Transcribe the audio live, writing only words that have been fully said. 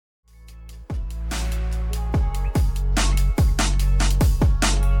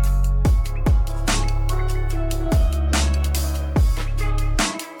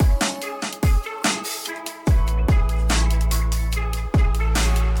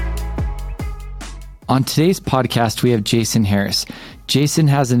On today's podcast, we have Jason Harris. Jason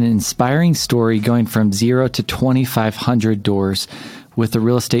has an inspiring story going from 0 to 2,500 doors with a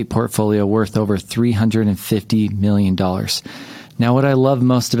real estate portfolio worth over $350 million. Now, what I love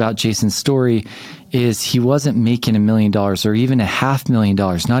most about Jason's story is he wasn't making $1 million or even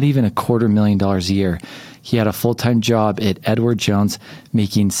 $500,000, not even $250,000 a year. He had a full-time job at Edward Jones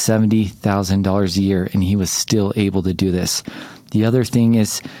making $70,000 a year, and he was still able to do this. The other thing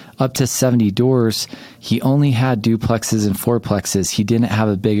is up to 70 doors, he only had duplexes and fourplexes. He didn't have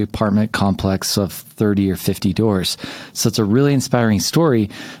a big apartment complex of 30 or 50 doors. So it's a really inspiring story,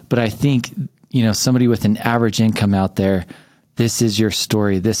 but I think, somebody with an average income out there, this is your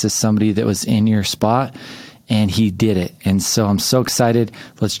story. This is somebody that was in your spot and he did it. And so I'm so excited.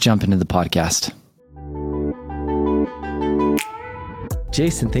 Let's jump into the podcast.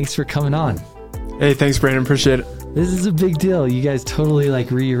 Jason, thanks for coming on. Hey, thanks, Brandon. Appreciate it. This is a big deal. You guys totally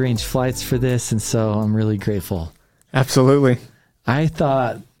rearranged flights for this. And so I'm really grateful. Absolutely. I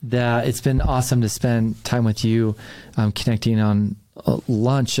thought that it's been awesome to spend time with you, connecting on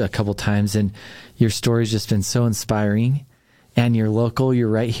lunch a couple times. And your story's just been so inspiring. And you're local, you're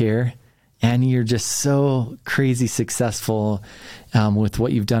right here. And you're just so crazy successful with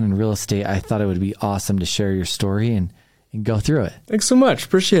what you've done in real estate. I thought it would be awesome to share your story and go through it. Thanks so much.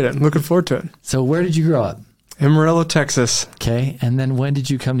 Appreciate it. I'm looking forward to it. So where did you grow up? Amarillo, Texas. Okay. And then when did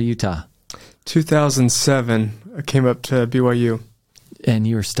you come to Utah? 2007. I came up to BYU. And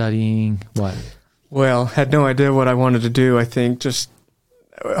you were studying what? Well, had no idea what I wanted to do. I think just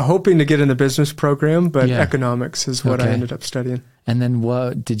hoping to get in the business program, but economics is what I ended up studying. And then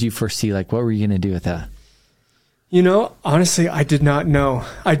what did you foresee? What were you going to do with that? Honestly, I did not know.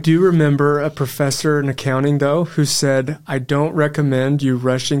 I do remember a professor in accounting, though, who said, I don't recommend you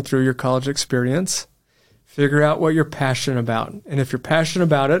rushing through your college experience. Figure out what you're passionate about. And if you're passionate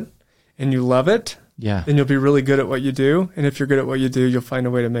about it and you love it, then you'll be really good at what you do. And if you're good at what you do, you'll find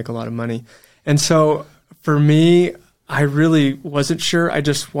a way to make a lot of money. And so for me, I really wasn't sure. I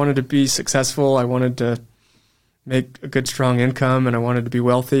just wanted to be successful. I wanted to make a good, strong income, and I wanted to be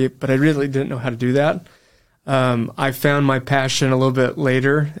wealthy, but I really didn't know how to do that. I found my passion a little bit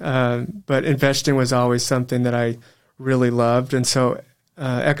later, but investing was always something that I really loved. And so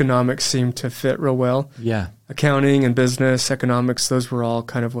economics seemed to fit real well. Yeah. Accounting and business, economics, those were all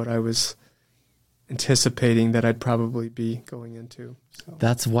kind of what I was anticipating that I'd probably be going into. So.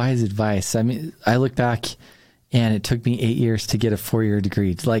 That's wise advice. I mean, I look back and it took me 8 years to get a 4-year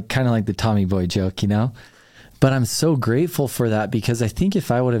degree, kind of like the Tommy Boy joke, But I'm so grateful for that because I think if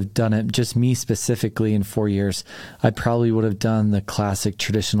I would have done it, just me specifically in 4 years, I probably would have done the classic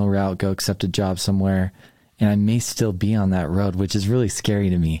traditional route, go accept a job somewhere, and I may still be on that road, which is really scary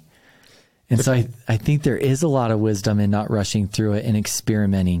to me. And so I think there is a lot of wisdom in not rushing through it and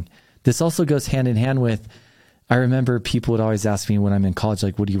experimenting. This also goes hand in hand with, I remember people would always ask me when I'm in college,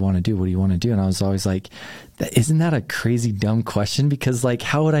 what do you want to do? What do you want to do? And I was always like, isn't that a crazy dumb question? Because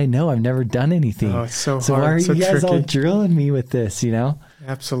how would I know? I've never done anything. Oh, it's so hard. So why are you guys tricky. all drilling me with this,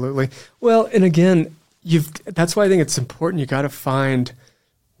 Absolutely. Well, and again, that's why I think it's important. You got to find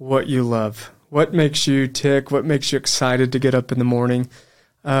what you love, what makes you tick, what makes you excited to get up in the morning.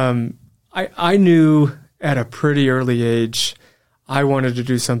 I knew at a pretty early age, I wanted to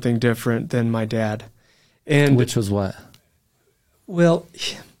do something different than my dad. And which was what? Well,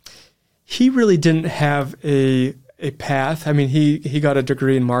 he really didn't have a path. I mean, he got a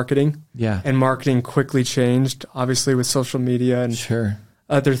degree in marketing. Yeah. And marketing quickly changed, obviously, with social media and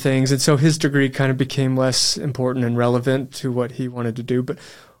other things. And so his degree kind of became less important and relevant to what he wanted to do. But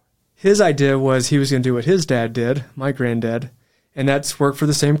his idea was he was going to do what his dad did, my granddad, and that's work for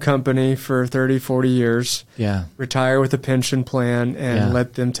the same company for 30, 40 years, retire with a pension plan, and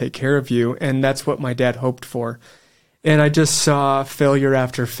let them take care of you. And that's what my dad hoped for. And I just saw failure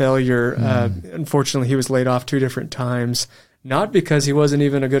after failure. Unfortunately, he was laid off 2 different times, not because he wasn't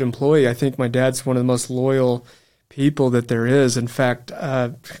even a good employee. I think my dad's one of the most loyal people that there is. In fact,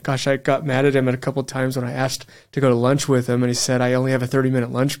 I got mad at him a couple of times when I asked to go to lunch with him, and he said, I only have a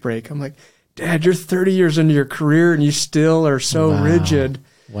 30-minute lunch break. I'm like, Dad, you're 30 years into your career and you still are so rigid.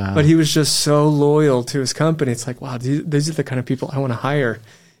 Wow. But he was just so loyal to his company. It's like, wow, these are the kind of people I want to hire.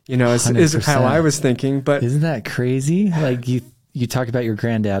 Is how I was thinking. But isn't that crazy? You talk about your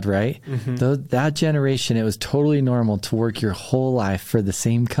granddad, right? Mm-hmm. That generation, it was totally normal to work your whole life for the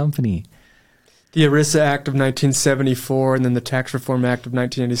same company. The ERISA Act of 1974 and then the Tax Reform Act of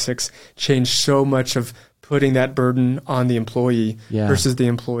 1986 changed so much of putting that burden on the employee versus the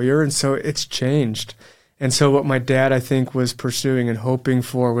employer. And so it's changed. And so what my dad, I think, was pursuing and hoping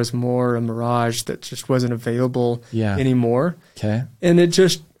for was more a mirage that just wasn't available anymore. Okay. And it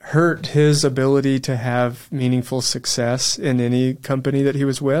just, hurt his ability to have meaningful success in any company that he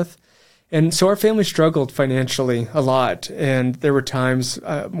was with. And so our family struggled financially a lot. And there were times,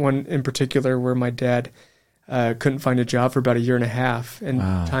 one in particular, where my dad couldn't find a job for about 1.5 years. And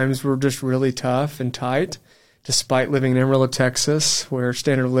times were just really tough and tight, despite living in Amarillo, Texas, where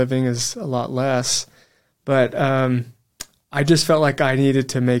standard of living is a lot less. But I just felt like I needed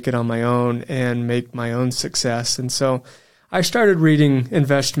to make it on my own and make my own success. And so I started reading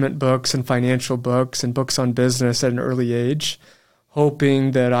investment books and financial books and books on business at an early age,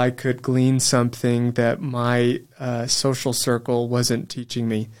 hoping that I could glean something that my social circle wasn't teaching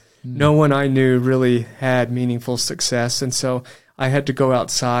me. No one I knew really had meaningful success, and so I had to go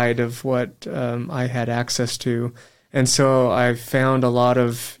outside of what I had access to. And so I found a lot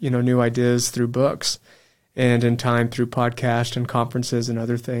of new ideas through books, and in time through podcasts and conferences and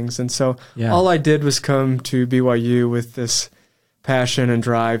other things. And so all I did was come to BYU with this passion and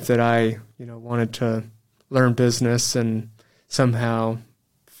drive that I wanted to learn business and somehow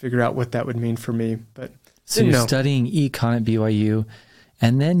figure out what that would mean for me. But so you're studying econ at BYU,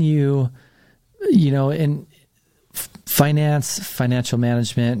 and then in finance, financial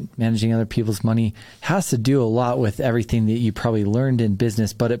management, managing other people's money has to do a lot with everything that you probably learned in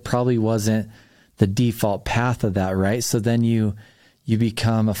business, but it probably wasn't the default path of that, right? So then you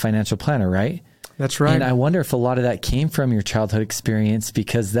become a financial planner, right? That's right. And I wonder if a lot of that came from your childhood experience,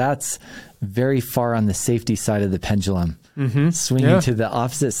 because that's very far on the safety side of the pendulum, swinging to the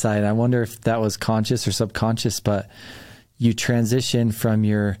opposite side. I wonder if that was conscious or subconscious, but you transition from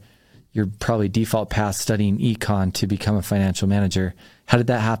your probably default path studying econ to become a financial manager. How did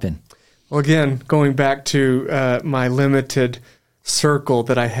that happen? Well, again, going back to my limited circle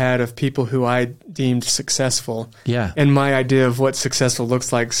that I had of people who I deemed successful. Yeah. And my idea of what successful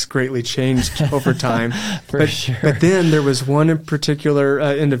looks like greatly changed over time. Sure. But then there was one in particular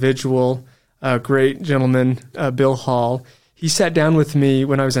individual, a great gentleman, Bill Hall. He sat down with me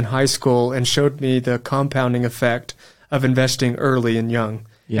when I was in high school and showed me the compounding effect of investing early and young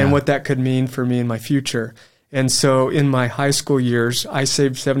and what that could mean for me in my future. And so in my high school years, I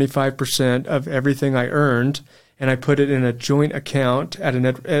saved 75% of everything I earned, and I put it in a joint account at an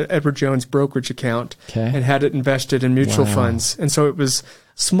Edward Jones brokerage account and had it invested in mutual funds. And so it was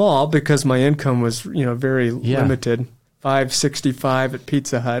small because my income was, very limited, $5.65 at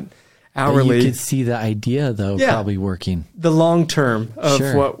Pizza Hut hourly. But you could see the idea, though, probably working. The long term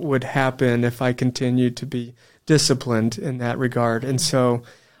of what would happen if I continued to be disciplined in that regard. And so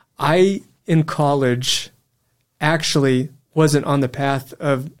I, in college, actually wasn't on the path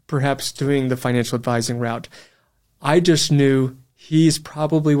of perhaps doing the financial advising route. I just knew he's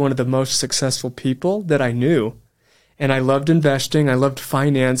probably one of the most successful people that I knew. And I loved investing. I loved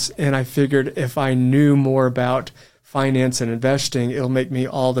finance. And I figured if I knew more about finance and investing, it'll make me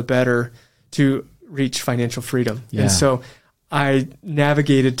all the better to reach financial freedom. Yeah. And so I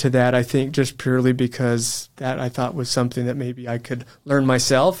navigated to that, I think, just purely because that I thought was something that maybe I could learn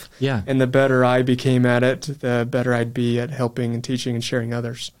myself. Yeah. And the better I became at it, the better I'd be at helping and teaching and sharing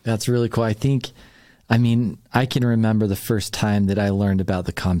others. That's really cool. I can remember the first time that I learned about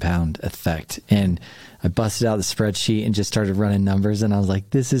the compound effect, and I busted out the spreadsheet and just started running numbers, and I was like,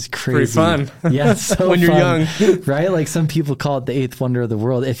 this is crazy. Pretty fun. Yeah, it's so when you're fun, young. right? Like some people call it the eighth wonder of the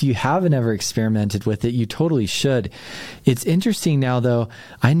world. If you haven't ever experimented with it, you totally should. It's interesting now, though.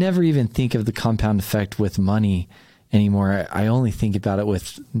 I never even think of the compound effect with money anymore. I only think about it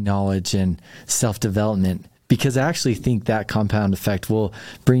with knowledge and self-development, because I actually think that compound effect will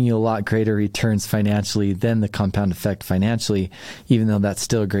bring you a lot greater returns financially than the compound effect financially, even though that's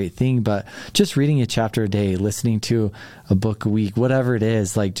still a great thing. But just reading a chapter a day, listening to a book a week, whatever it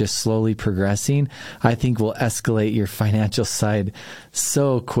is, like just slowly progressing, I think will escalate your financial side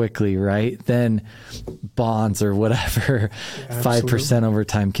so quickly, right? Than bonds or whatever, 5% over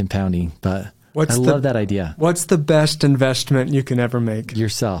time compounding. But I love that idea. What's the best investment you can ever make?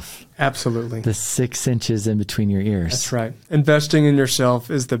 Yourself. Absolutely. The 6 inches in between your ears. That's right. Investing in yourself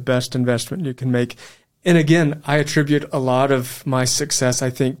is the best investment you can make. And again, I attribute a lot of my success, I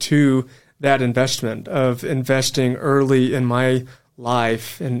think, to that investment of investing early in my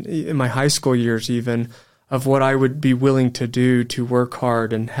life and in my high school years even, of what I would be willing to do to work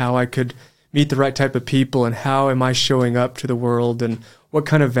hard and how I could meet the right type of people and how am I showing up to the world and what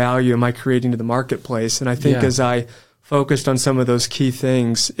kind of value am I creating to the marketplace. And I think as I focused on some of those key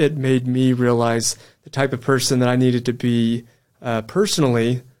things, it made me realize the type of person that I needed to be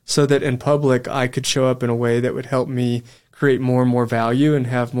personally, so that in public I could show up in a way that would help me create more and more value and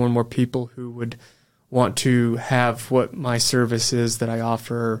have more and more people who would want to have what my service is that I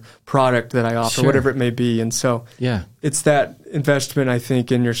offer, or product that I offer, whatever it may be. And so it's that investment, I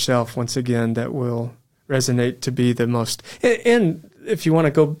think, in yourself, once again, that will resonate to be the most. And if you want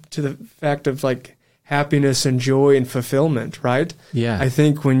to go to the fact of like happiness and joy and fulfillment, right? Yeah. I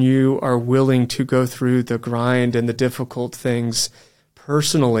think when you are willing to go through the grind and the difficult things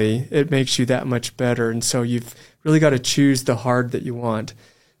personally, it makes you that much better. And so you've really got to choose the hard that you want.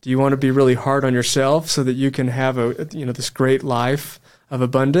 Do you want to be really hard on yourself so that you can have this great life of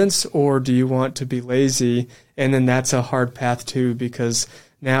abundance, or do you want to be lazy? And then that's a hard path too, because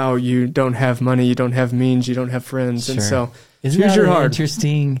now you don't have money, you don't have means, you don't have friends. And so isn't that an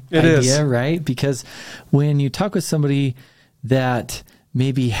interesting idea, right? Because when you talk with somebody that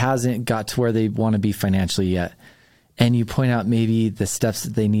maybe hasn't got to where they want to be financially yet, and you point out maybe the steps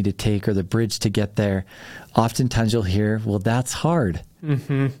that they need to take or the bridge to get there, oftentimes you'll hear, well, that's hard.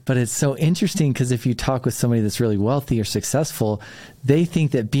 Mm-hmm. But it's so interesting because if you talk with somebody that's really wealthy or successful, they think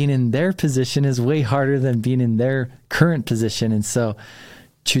that being in their position is way harder than being in their current position. And so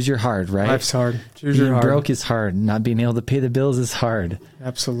choose your hard, right? Life's hard. Choose being your hard. Broke is hard. Not being able to pay the bills is hard.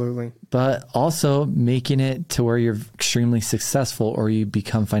 Absolutely. But also making it to where you're extremely successful or you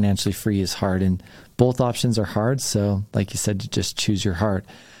become financially free is hard. And both options are hard. So like you said, you just choose your heart.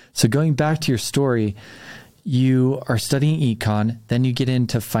 So going back to your story, you are studying econ, then you get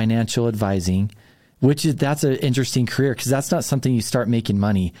into financial advising, that's an interesting career because that's not something you start making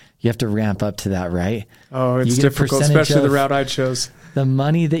money. You have to ramp up to that, right? Oh, it's difficult, especially the route I chose. The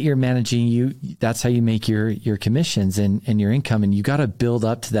money that you're managing, that's how you make your commissions and your income. And you got to build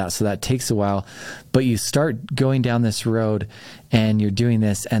up to that. So that takes a while, but you start going down this road and you're doing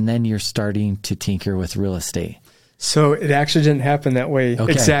this, and then you're starting to tinker with real estate. So it actually didn't happen that way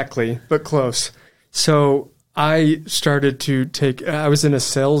exactly, but close. So I started to I was in a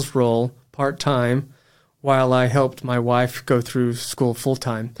sales role part-time while I helped my wife go through school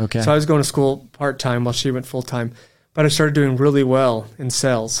full-time. Okay. So I was going to school part-time while she went full-time, but I started doing really well in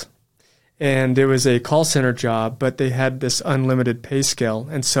sales. And it was a call center job, but they had this unlimited pay scale.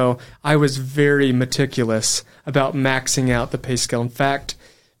 And so I was very meticulous about maxing out the pay scale. In fact,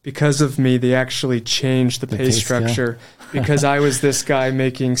 because of me, they actually changed the pay structure because I was this guy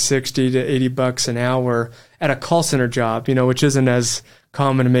making $60 to $80 an hour at a call center job, which isn't as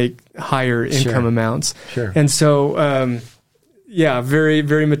common to make higher income amounts. Sure. And so, very,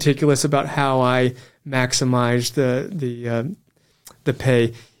 very meticulous about how I maximized the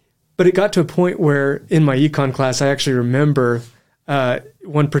pay. But it got to a point where in my econ class, I actually remember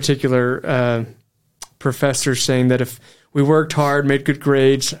one particular professor saying that if we worked hard, made good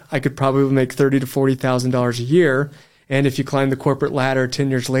grades, I could probably make $30,000 to $40,000 a year. And if you climbed the corporate ladder 10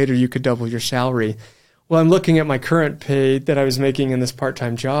 years later, you could double your salary. Well, I'm looking at my current pay that I was making in this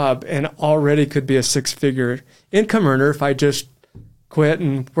part-time job and already could be a six-figure income earner if I just quit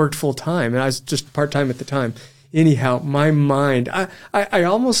and worked full-time. And I was just part-time at the time. Anyhow, my mind, I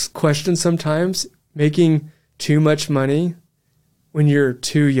almost question sometimes making too much money when you're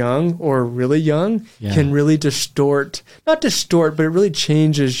too young or really young can really not distort, but it really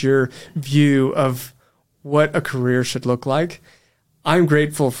changes your view of what a career should look like. I'm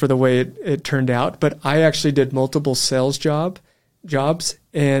grateful for the way it turned out, but I actually did multiple sales jobs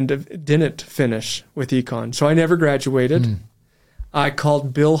and didn't finish with econ. So I never graduated. I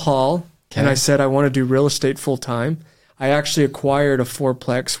called Bill Hall and I said, I want to do real estate full time. I actually acquired a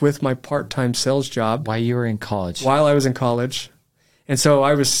fourplex with my part-time sales job. While you were in college? While I was in college. And so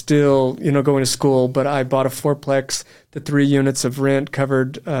I was still, going to school, but I bought a fourplex. The 3 units of rent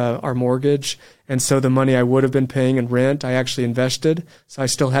covered our mortgage. And so the money I would have been paying in rent, I actually invested. So I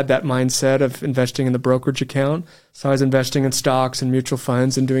still had that mindset of investing in the brokerage account. So I was investing in stocks and mutual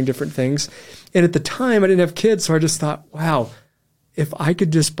funds and doing different things. And at the time, I didn't have kids. So I just thought, wow, if I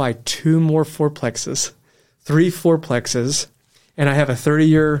could just buy 2 more fourplexes, 3 fourplexes, and I have a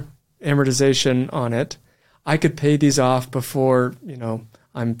 30-year amortization on it, I could pay these off before,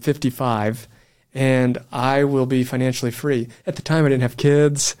 I'm 55 and I will be financially free. At the time, I didn't have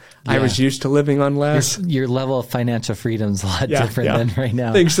kids. I was used to living on less. Your level of financial freedom is a lot different than right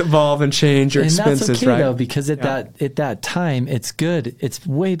now. Things evolve and change your expenses, that's okay, right? Though, because at that time, it's good. It's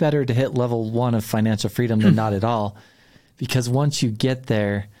way better to hit level 1 of financial freedom than not at all. Because once you get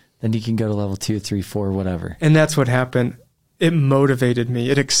there, then you can go to level 2, 3, 4, whatever. And that's what happened. It motivated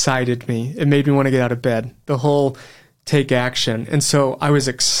me. It excited me. It made me want to get out of bed. The whole take action. And so I was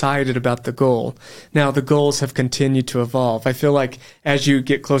excited about the goal. Now, the goals have continued to evolve. I feel like as you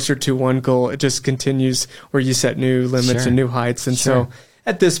get closer to one goal, it just continues where you set new limits and new heights. And so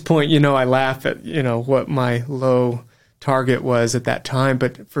at this point, I laugh at, what my low target was at that time.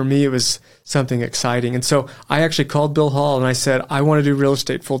 But for me, it was something exciting. And so I actually called Bill Hall and I said, I want to do real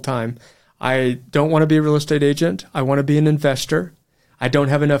estate full time. I don't want to be a real estate agent. I want to be an investor. I don't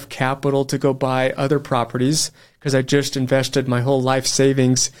have enough capital to go buy other properties because I just invested my whole life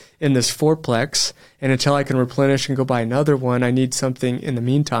savings in this fourplex. And until I can replenish and go buy another one, I need something in the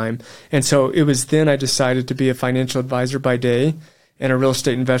meantime. And so it was then I decided to be a financial advisor by day and a real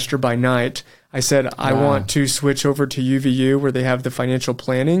estate investor by night. I said, I want to switch over to UVU where they have the financial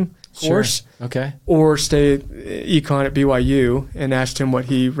planning course. Okay. Or stay econ at BYU, and asked him what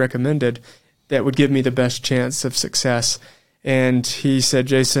he recommended that would give me the best chance of success. And he said,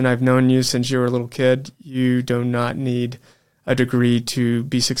 Jason, I've known you since you were a little kid. You do not need a degree to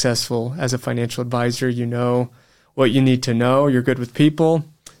be successful as a financial advisor. You know what you need to know. You're good with people.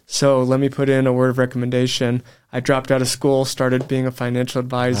 So let me put in a word of recommendation. I dropped out of school, started being a financial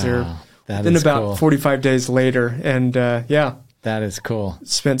advisor. Wow, that then is about cool. 45 days later. And that is cool.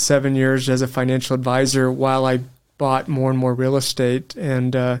 Spent 7 years as a financial advisor while I bought more and more real estate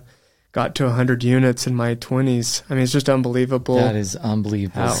and got to 100 units in my 20s. I mean, it's just unbelievable. That is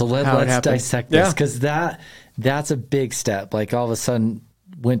unbelievable. So let's dissect this, because that's a big step. Like all of a sudden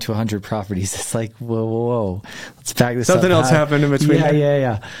went to 100 properties. It's like, whoa. Let's back this Something up. else happened in between.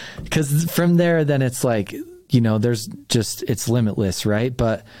 Yeah. Because from there, then it's like, there's just, it's limitless, right?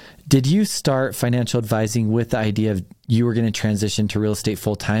 But did you start financial advising with the idea of you were going to transition to real estate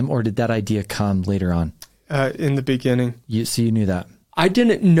full time, or did that idea come later on? In the beginning. So you knew that? I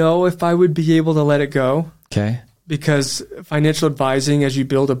didn't know if I would be able to let it go. Okay. Because financial advising, as you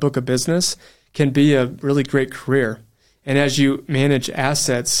build a book of business, can be a really great career. And as you manage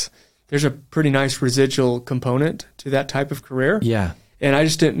assets, there's a pretty nice residual component to that type of career. Yeah. And I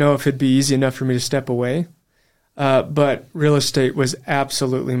just didn't know if it'd be easy enough for me to step away. But real estate was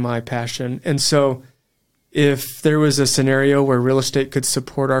absolutely my passion. And so if there was a scenario where real estate could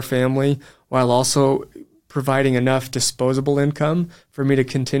support our family while also providing enough disposable income for me to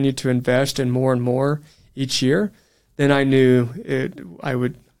continue to invest in more and more each year, then I knew I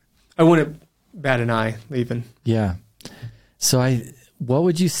wouldn't bat an eye leaving. Yeah. So what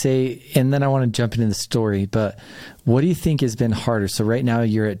would you say, and then I want to jump into the story, but what do you think has been harder? So right now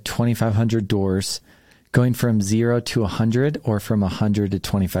you're at 2,500 doors, going from 0 to 100 or from 100 to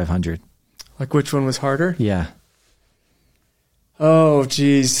 2,500? Like which one was harder? Yeah. Oh,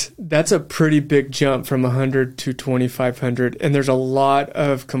 geez. That's a pretty big jump from 100 to 2,500. And there's a lot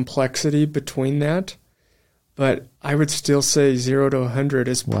of complexity between that. But I would still say 0 to 100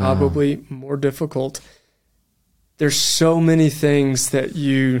 is probably more difficult. There's so many things that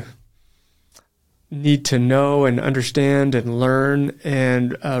you need to know and understand and learn,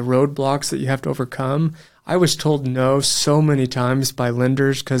 and roadblocks that you have to overcome. I was told no so many times by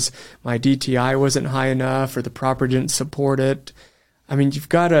lenders because my DTI wasn't high enough or the property didn't support it. I mean, you've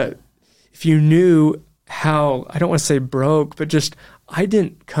got to, if you knew how, I don't want to say broke, but just, I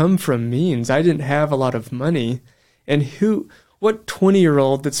didn't come from means. I didn't have a lot of money. And what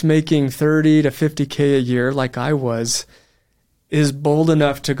 20-year-old that's making 30 to 50K a year like I was is bold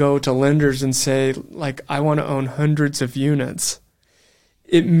enough to go to lenders and say, like, I want to own hundreds of units?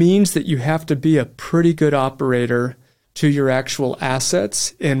 It means that you have to be a pretty good operator to your actual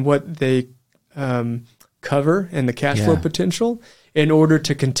assets and what they cover and the cash flow potential in order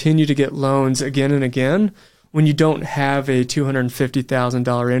to continue to get loans again and again when you don't have a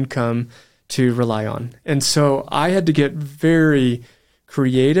 $250,000 income to rely on. And so I had to get very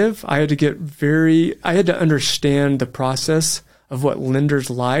creative. I had to understand the process of what lenders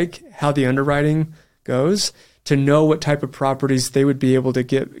like, how the underwriting goes, to know what type of properties they would be able to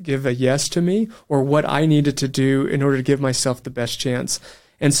give a yes to me, or what I needed to do in order to give myself the best chance.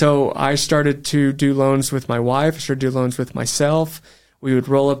 And so I started to do loans with my wife. I started to do loans with myself. We would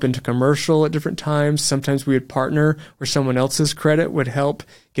roll up into commercial at different times. Sometimes we would partner where someone else's credit would help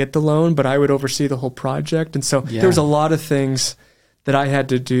get the loan, but I would oversee the whole project. And so there was a lot of things that I had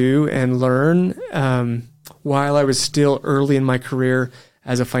to do and learn while I was still early in my career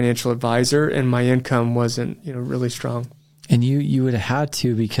as a financial advisor, and my income wasn't, really strong. And you would have had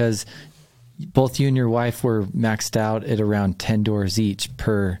to, because both you and your wife were maxed out at around 10 doors each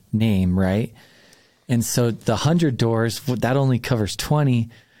per name, right? And so the 100 doors, that only covers 20.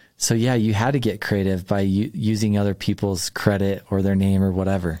 So you had to get creative by using other people's credit or their name or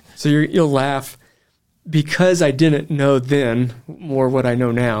whatever. So you'll laugh, because I didn't know then more what I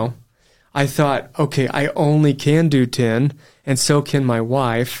know now. I thought, okay, I only can do 10, and so can my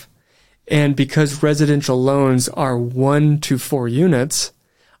wife. And because residential loans are 1 to 4 units,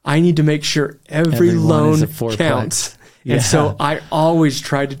 I need to make sure every loan counts. And so I always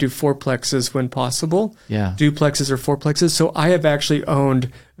tried to do fourplexes when possible, duplexes or fourplexes. So I have actually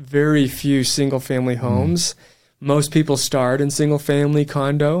owned very few single-family homes. Most people start in single-family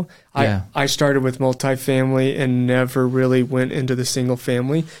condo. I started with multifamily and never really went into the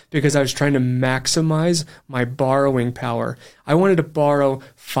single-family because I was trying to maximize my borrowing power. I wanted to borrow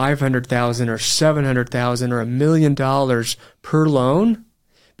 $500,000 or $700,000 or $1 million per loan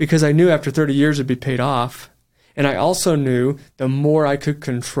because I knew after 30 years it'd be paid off. And I also knew the more I could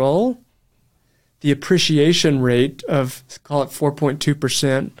control, the appreciation rate of, call it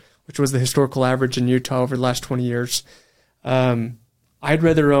 4.2%, which was the historical average in Utah over the last 20 years. I'd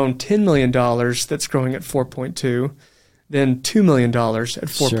rather own $10 million that's growing at 4.2 than $2 million at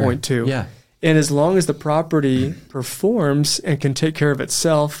 4.2. Sure. Yeah. And as long as the property performs and can take care of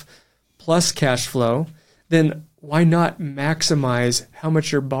itself plus cash flow, then why not maximize how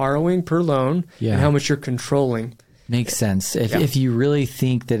much you're borrowing per loan and how much you're controlling? Makes sense. If you really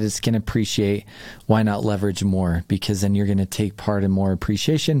think that it's going to appreciate, why not leverage more? Because then you're going to take part in more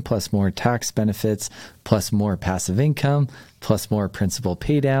appreciation, plus more tax benefits, plus more passive income, plus more principal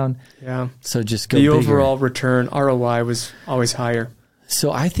pay down. Yeah. So just go the bigger. Overall return, ROI, was always higher.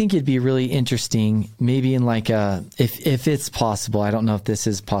 So I think it'd be really interesting, maybe in like if it's possible, I don't know if this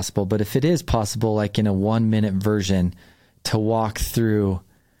is possible, but if it is possible, like in a 1-minute version, to walk through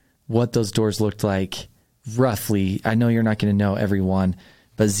what those doors looked like roughly. I know you're not going to know every one,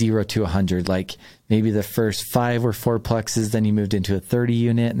 but 0 to 100, like maybe the first 5 were fourplexes, then you moved into a 30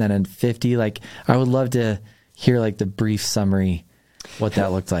 unit and then a 50. Like I would love to hear like the brief summary, what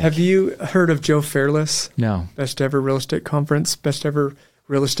that looked like. Have you heard of Joe Fairless? No. Best Ever Real Estate Conference, Best Ever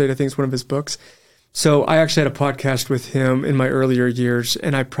Real Estate, I think is one of his books. So I actually had a podcast with him in my earlier years,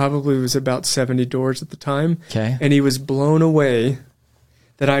 and I probably was about 70 doors at the time. Okay. And he was blown away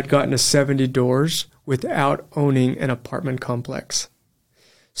that I'd gotten to 70 doors without owning an apartment complex.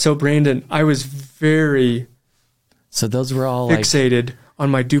 So Brandon, I was very those were all fixated on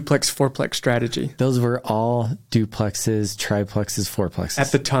my duplex fourplex strategy. Those were all duplexes, triplexes, fourplexes.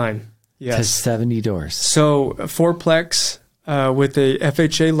 At the time, yes. To 70 doors. So a fourplex with a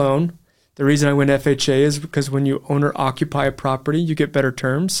FHA loan. The reason I went FHA is because when you own or occupy a property, you get better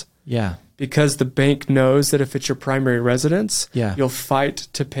terms. Yeah. Because the bank knows that if it's your primary residence, you'll fight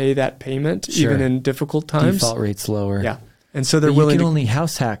to pay that payment even in difficult times. Default rate's lower. Yeah. And so they're willing to... You can only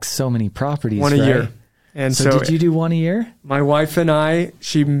house hack so many properties, one a year. And so did you do one a year? My wife and I,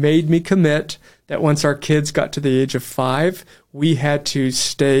 she made me commit that once our kids got to the age of 5, we had to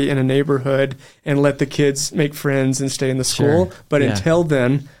stay in a neighborhood and let the kids make friends and stay in the school. Sure. But until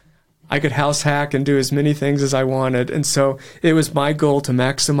then, I could house hack and do as many things as I wanted. And so it was my goal to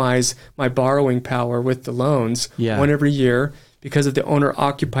maximize my borrowing power with the loans one every year. Because of the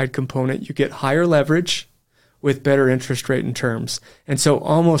owner-occupied component, you get higher leverage with better interest rate and terms. And so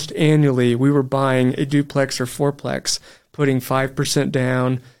almost annually, we were buying a duplex or fourplex, putting 5%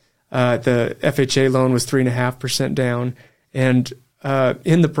 down. The FHA loan was 3.5% down. And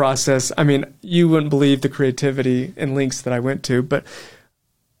in the process, I mean, you wouldn't believe the creativity and links that I went to, but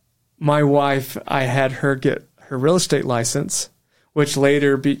my wife, I had her get her real estate license, which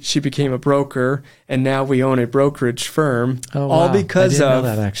later she became a broker, and now we own a brokerage firm. Oh, wow. All because I didn't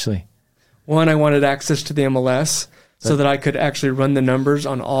know that, actually. One, I wanted access to the MLS so that I could actually run the numbers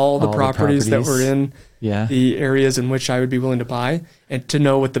on all the properties that were in the areas in which I would be willing to buy, and to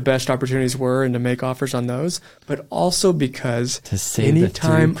know what the best opportunities were and to make offers on those. But also because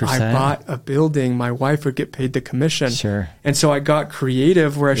anytime I bought a building, my wife would get paid the commission. Sure. And so I got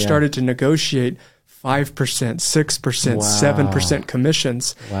creative where I started to negotiate 5%, 6%, 7%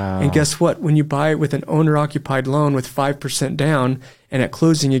 commissions. Wow. And guess what? When you buy it with an owner-occupied loan with 5% down, and at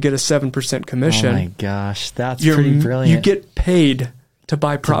closing you get a 7% commission. Oh my gosh, that's pretty brilliant. You get paid to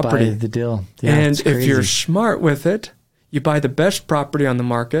buy property. To buy the deal. Yeah, and if you're smart with it, you buy the best property on the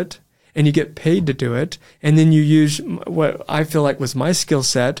market, and you get paid to do it. And then you use what I feel like was my skill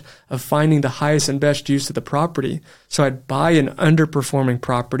set of finding the highest and best use of the property. So I'd buy an underperforming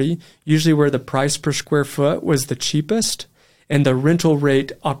property, usually where the price per square foot was the cheapest, and the rental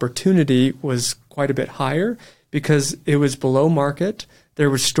rate opportunity was quite a bit higher because it was below market. There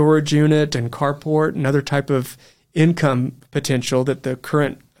was storage unit and carport and other type of income potential that the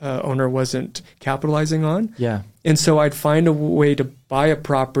current owner wasn't capitalizing on. Yeah. And so I'd find a way to buy a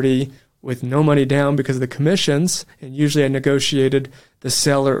property with no money down because of the commissions, and usually I negotiated the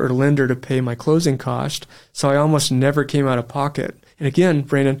seller or lender to pay my closing cost, so I almost never came out of pocket. And again,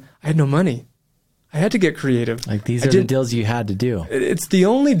 Brandon, I had no money. I had to get creative. Like these are the deals you had to do. It's the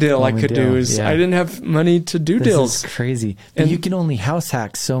only deal I could do is I didn't have money to do deals. This is crazy. And you can only house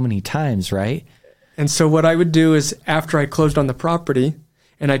hack so many times, right? And so what I would do is after I closed on the property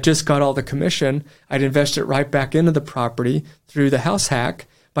and I just got all the commission, I'd invest it right back into the property through the house hack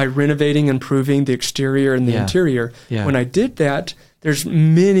by renovating, improving the exterior and the interior. Yeah. When I did that, there's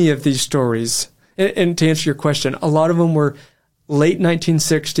many of these stories. And to answer your question, a lot of them were late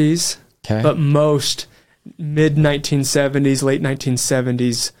 1960s, but most mid-1970s, late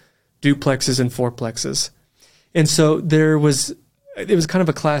 1970s duplexes and fourplexes. And so it was kind of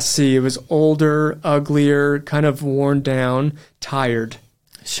a Class C. It was older, uglier, kind of worn down, tired.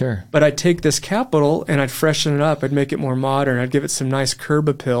 Sure. But I'd take this capital and I'd freshen it up. I'd make it more modern. I'd give it some nice curb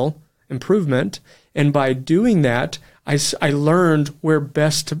appeal improvement. And by doing that, I learned where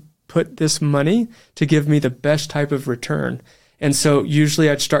best to put this money to give me the best type of return. And so usually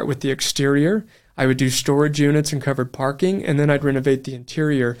I'd start with the exterior. I would do storage units and covered parking, and then I'd renovate the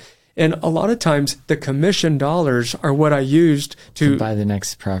interior. And a lot of times the commission dollars are what I used to buy the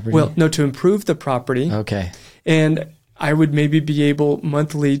next property. Well, no, to improve the property. Okay. And I would maybe be able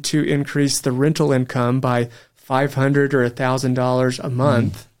monthly to increase the rental income by $500 or $1,000 a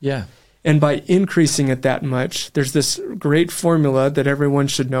month. Yeah. And by increasing it that much, there's this great formula that everyone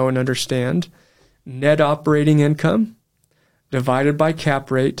should know and understand. Net operating income divided by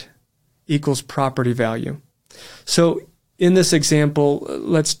cap rate equals property value. So in this example,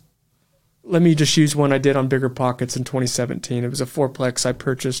 let me just use one I did on Bigger Pockets in 2017. It was a fourplex I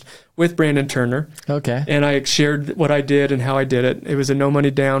purchased with Brandon Turner. Okay. And I shared what I did and how I did it. It was a no money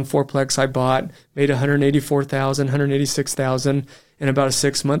down fourplex I bought, made $184,000, $186,000 in about a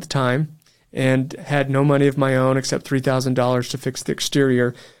 6-month time, and had no money of my own except $3,000 to fix the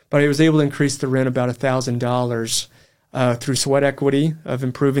exterior. But I was able to increase the rent about $1,000 through sweat equity of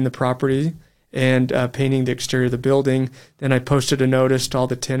improving the property and painting the exterior of the building. Then I posted a notice to all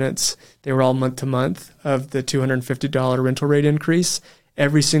the tenants. They were all month to month of the $250 rental rate increase.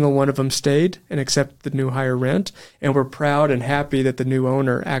 Every single one of them stayed and accepted the new higher rent, and were proud and happy that the new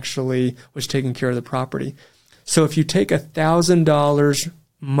owner actually was taking care of the property. So if you take $1,000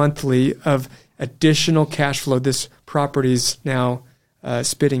 monthly of additional cash flow this property's now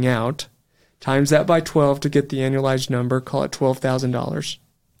spitting out, times that by 12 to get the annualized number, call it $12,000.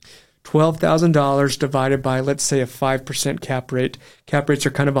 $12,000 divided by, let's say, a 5% cap rate. Cap rates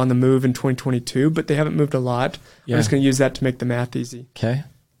are kind of on the move in 2022, but they haven't moved a lot. Yeah. I'm just going to use that to make the math easy. Okay.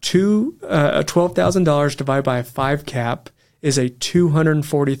 $12,000 divided by a 5 cap is a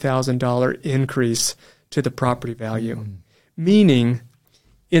 $240,000 increase to the property value. Meaning,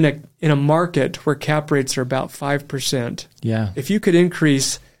 in a market where cap rates are about 5%, if you could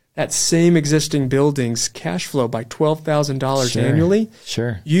increase that same existing building's cash flow by $12,000 annually,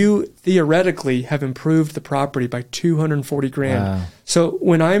 you theoretically have improved the property by $240,000. Wow. So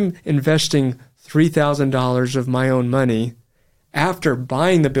when I'm investing $3,000 of my own money after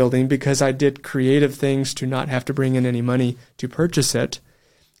buying the building because I did creative things to not have to bring in any money to purchase it,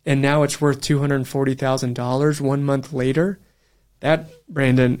 and now it's worth $240,000 1 month later, that,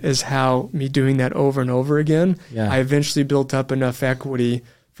 Brandon, is how me doing that over and over again, I eventually built up enough equity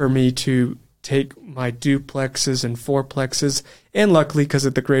for me to take my duplexes and fourplexes, and luckily because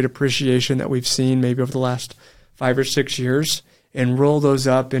of the great appreciation that we've seen maybe over the last 5 or 6 years, and roll those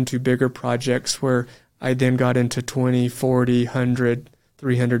up into bigger projects where I then got into 20, 40, 100,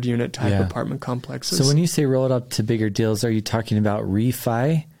 300 unit type apartment complexes. So when you say roll it up to bigger deals, are you talking about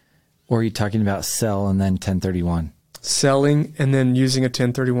refi, or are you talking about sell and then 1031? Selling and then using a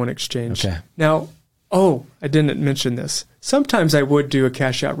 1031 exchange. Okay. Now, I didn't mention this. Sometimes I would do a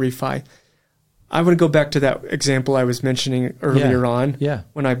cash out refi. I want to go back to that example I was mentioning earlier on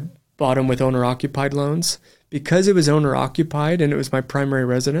when I bought them with owner-occupied loans. Because it was owner-occupied and it was my primary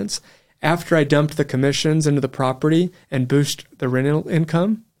residence, after I dumped the commissions into the property and boost the rental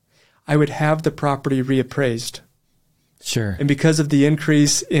income, I would have the property reappraised. Sure. And because of the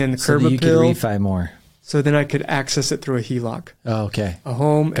increase in curb appeal, you could refi more. So then I could access it through a HELOC. Oh, okay. A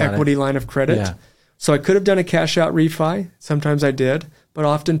home equity line of credit. Yeah. So I could have done a cash out refi. Sometimes I did, but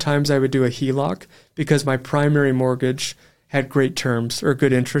oftentimes I would do a HELOC because my primary mortgage had great terms or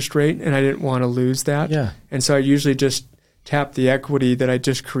good interest rate, and I didn't want to lose that. Yeah. And so I usually just tap the equity that I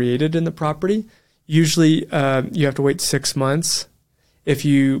just created in the property. Usually you have to wait 6 months if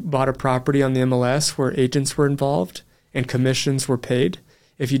you bought a property on the MLS where agents were involved and commissions were paid.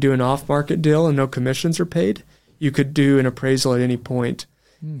 If you do an off-market deal and no commissions are paid, you could do an appraisal at any point.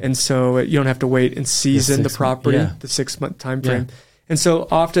 And so you don't have to wait and season the property, the 6-month time frame. Yeah. And so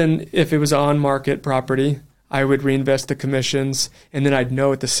often if it was on-market property, I would reinvest the commissions, and then I'd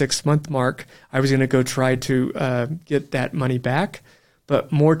know at the 6-month mark I was going to go try to get that money back.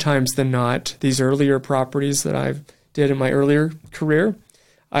 But more times than not, these earlier properties that I did in my earlier career,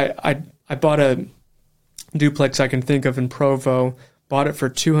 I bought a duplex I can think of in Provo. Bought it for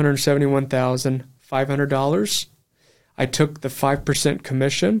 $271,500. I took the 5%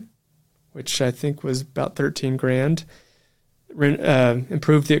 commission, which I think was about $13,000.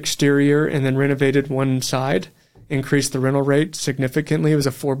 Improved the exterior and then renovated one side. Increased the rental rate significantly. It was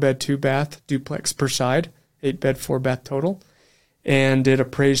a 4-bed, 2-bath duplex per side, 8-bed, 4-bath total, and it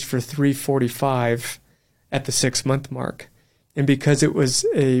appraised for $345,000 at the 6-month mark. And because it was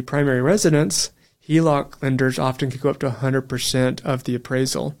a primary residence, HELOC lenders often could go up to 100% of the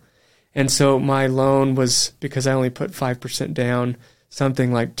appraisal. And so my loan was, because I only put 5% down,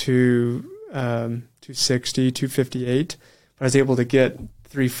 something like $260,000, $258,000. But I was able to get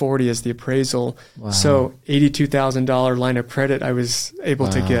 $340,000 as the appraisal. Wow. So $82,000 line of credit I was able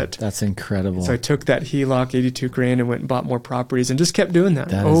to get. That's incredible. So I took that HELOC, $82,000, and went and bought more properties and just kept doing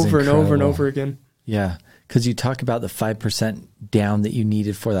that over and over and over again. Yeah, because you talk about the 5% down that you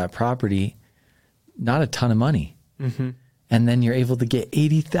needed for that property, not a ton of money. Mm-hmm. And then you're able to get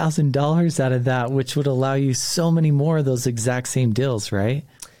 $80,000 out of that, which would allow you so many more of those exact same deals, right?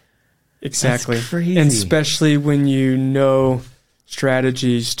 Exactly. That's crazy. And especially when you know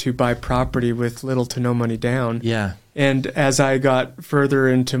strategies to buy property with little to no money down. Yeah. And as I got further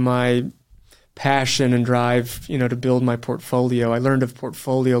into my passion and drive, to build my portfolio, I learned of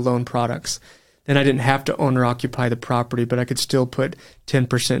portfolio loan products. Then I didn't have to own or occupy the property, but I could still put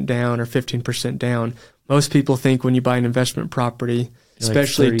 10% down or 15% down. Most people think when you buy an investment property,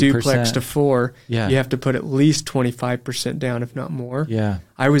 especially like duplex to 4, yeah, you have to put at least 25% down, if not more. Yeah.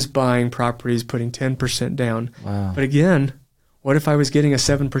 I was buying properties putting 10% down. Wow. But again, what if I was getting a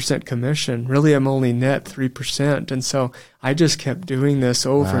 7% commission? Really, I'm only net 3%. And so I just kept doing this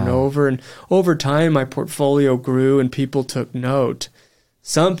over and over. And over time, my portfolio grew and people took note.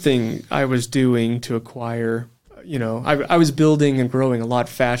 Something I was doing to acquire, I was building and growing a lot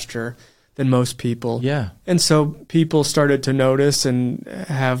faster than most people. Yeah. And so people started to notice and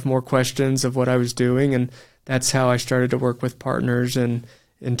have more questions of what I was doing. And that's how I started to work with partners and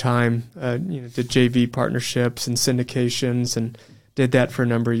in time, did JV partnerships and syndications and did that for a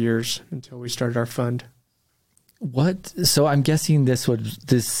number of years until we started our fund. So I'm guessing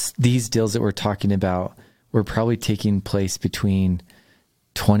these deals that we're talking about were probably taking place between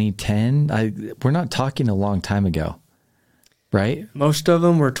 2010. We're not talking a long time ago, right? Most of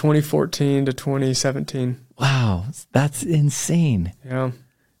them were 2014 to 2017. Wow. That's insane. Yeah.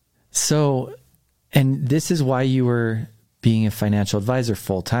 So, and this is why you were being a financial advisor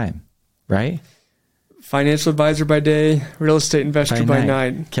full time, right? Financial advisor by day, real estate investor by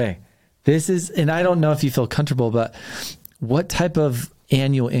night. Okay. And I don't know if you feel comfortable, but what type of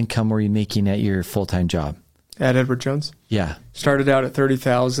annual income were you making at your full-time job? At Edward Jones? Yeah. Started out at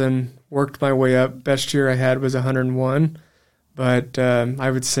 $30,000, worked my way up. Best year I had was 101, but I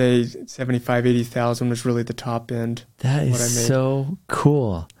would say 75, 80,000 was really the top end. That is so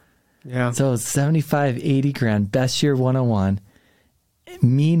cool. Yeah. So 75, 80 grand, best year 101.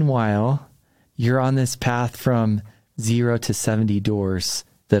 Meanwhile, you're on this path from 0 to 70 doors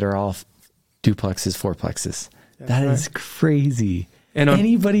that are all duplexes, fourplexes. That is crazy. And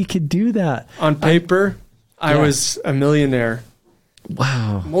anybody could do that. On paper, I was a millionaire.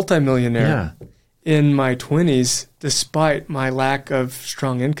 Wow. Multimillionaire in my 20s, despite my lack of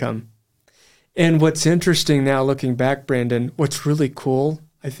strong income. And what's interesting now looking back, Brandon, what's really cool,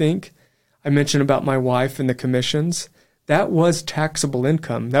 I think, I mentioned about my wife and the commissions. That was taxable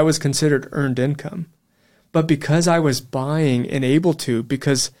income. That was considered earned income. But because I was buying and able to,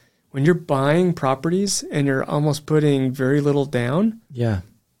 because when you're buying properties and you're almost putting very little down,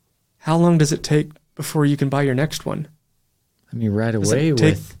 how long does it take before you can buy your next one? I mean, right away.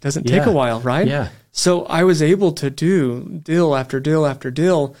 Doesn't take a while, right? Yeah. So I was able to do deal after deal after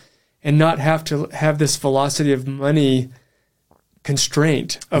deal and not have to have this velocity of money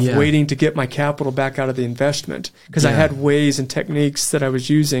constraint of waiting to get my capital back out of the investment because I had ways and techniques that I was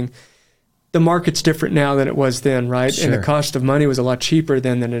using. The market's different now than it was then, right? Sure. And the cost of money was a lot cheaper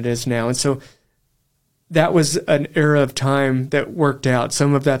then than it is now. And so that was an era of time that worked out.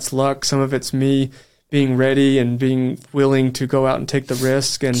 Some of that's luck. Some of it's me being ready and being willing to go out and take the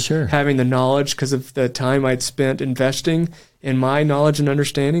risk and having the knowledge because of the time I'd spent investing in my knowledge and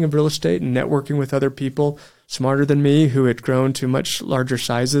understanding of real estate and networking with other people smarter than me who had grown to much larger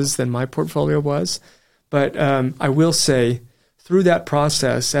sizes than my portfolio was. But I will say through that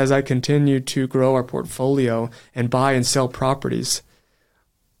process, as I continued to grow our portfolio and buy and sell properties,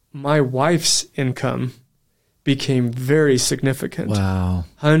 my wife's income became very significant. Wow.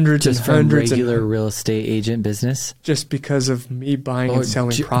 Hundreds just and hundreds. Just from regular real estate agent business? Just because of me buying and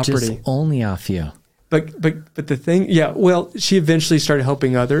selling property. Just only off you. But the thing, she eventually started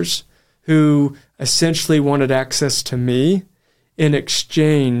helping others who essentially wanted access to me. In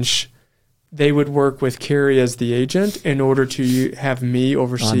exchange, they would work with Carrie as the agent in order to have me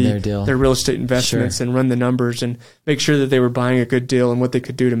oversee their real estate investments and run the numbers and make sure that they were buying a good deal and what they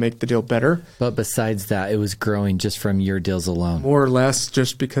could do to make the deal better. But besides that, it was growing just from your deals alone. More or less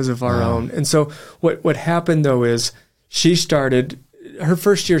just because of our own. And so what happened, though, is she started, her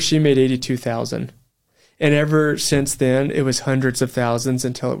first year, she made $82,000. And ever since then, it was hundreds of thousands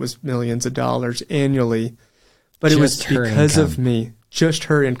until it was millions of dollars annually. But it was because of me, just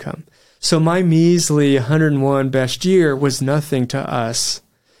her income. So my measly 101 best year was nothing to us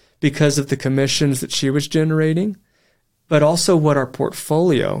because of the commissions that she was generating, but also what our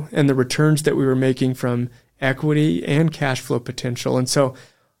portfolio and the returns that we were making from equity and cash flow potential. And so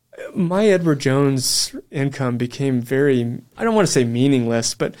my Edward Jones income became very, I don't want to say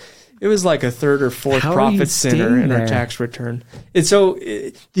meaningless, but it was like a third or fourth profit center in our tax return. And so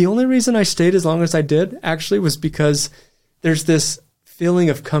the only reason I stayed as long as I did actually was because there's this feeling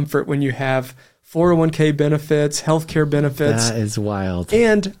of comfort when you have 401k benefits, healthcare benefits. That is wild.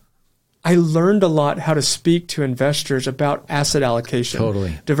 And I learned a lot how to speak to investors about asset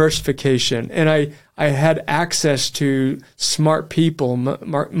allocation, diversification. And I had access to smart people,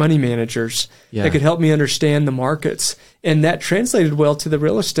 money managers that could help me understand the markets. And that translated well to the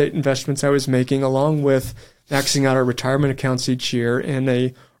real estate investments I was making, along with maxing out our retirement accounts each year and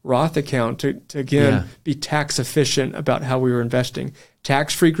a Roth account to again, be tax efficient about how we were investing.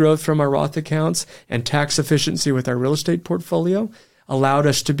 Tax-free growth from our Roth accounts and tax efficiency with our real estate portfolio allowed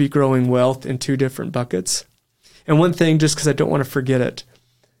us to be growing wealth in two different buckets. And one thing, just because I don't want to forget it,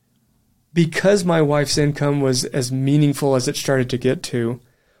 because my wife's income was as meaningful as it started to get to,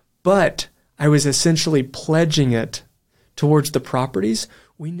 but I was essentially pledging it towards the properties,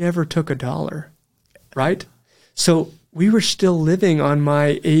 we never took a dollar, right? So we were still living on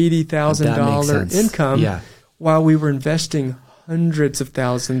my $80,000 income while we were investing hundreds of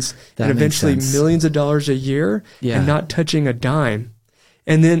thousands and eventually millions of dollars a year and not touching a dime.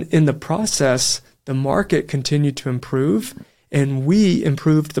 And then in the process, the market continued to improve and we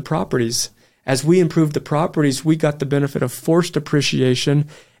improved the properties. As we improved the properties, we got the benefit of forced appreciation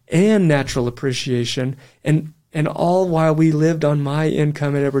and natural appreciation, and all while we lived on my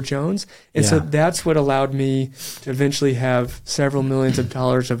income at Edward Jones. And so that's what allowed me to eventually have several millions of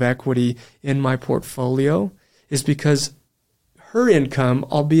dollars of equity in my portfolio, is because her income,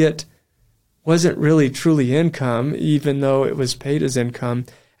 albeit wasn't really truly income, even though it was paid as income,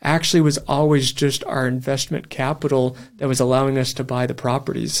 actually was always just our investment capital that was allowing us to buy the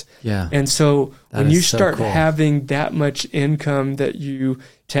properties. And so when you start having that much income that you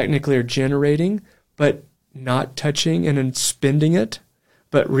technically are generating, but not touching and then spending it,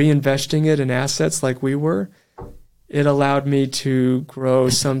 but reinvesting it in assets like we were, it allowed me to grow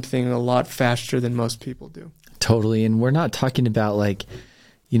something a lot faster than most people do. Totally. And we're not talking about like,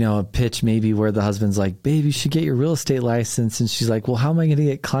 you know, a pitch maybe where the husband's like, babe, you should get your real estate license. And she's like, well, how am I going to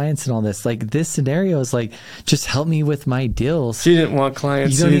get clients and all this? Like, this scenario is like, just help me with my deals. She didn't want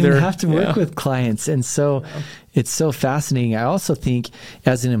clients either. You don't even have to work with clients. And so it's so fascinating. I also think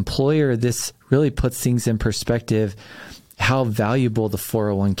as an employer, this really puts things in perspective, how valuable the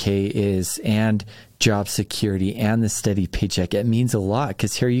 401k is and job security and the steady paycheck. It means a lot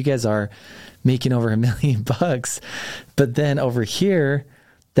because here you guys are making over $1 million, but then over here,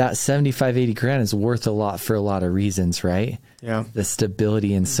 that 75, 80 grand is worth a lot for a lot of reasons, right? Yeah. The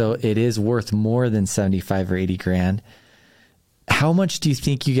stability. And so it is worth more than 75 or 80 grand. How much do you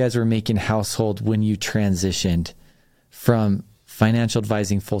think you guys were making household when you transitioned from financial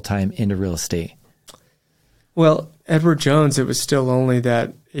advising full-time into real estate? Well, Edward Jones, it was still only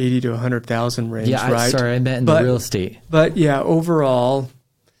that 80 to 100,000 range, right? Sorry, I meant in the real estate. But yeah, overall,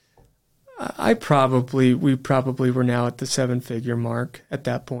 we probably were now at the 7-figure mark at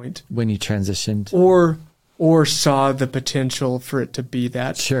that point. When you transitioned? Or saw the potential for it to be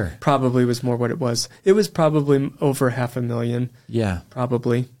that. Sure. Probably was more what it was. It was probably over $500,000. Yeah.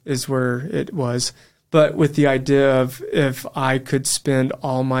 Probably is where it was. But with the idea of if I could spend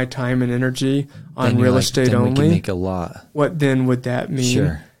all my time and energy on real estate only, we can make a lot. What then would that mean?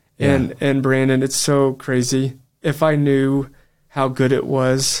 Sure. Yeah. And Brandon, it's so crazy. If I knew how good it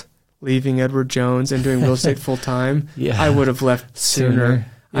was leaving Edward Jones and doing real estate full time, I would have left sooner.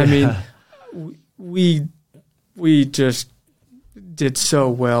 Yeah. I mean, we just did so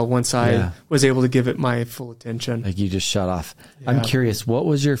well once I was able to give it my full attention. Like you just shut off. Yeah. I'm curious, what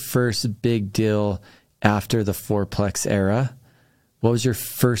was your first big deal after the fourplex era? What was your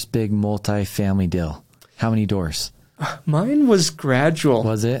first big multi-family deal? How many doors? Mine was gradual.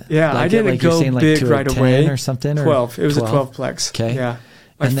 Was it? Yeah, I didn't go big right away. Or something? 12. It was 12? a 12-plex. Okay. Yeah.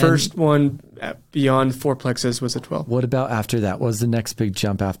 My first one beyond fourplexes was a 12. What about after that? What was the next big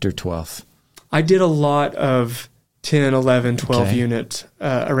jump after 12? I did a lot of 10, 11, 12 unit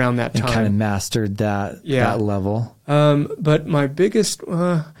around that time. And kind of mastered that level. But my biggest,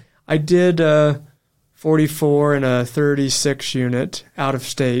 I did 44 and a 36 unit out of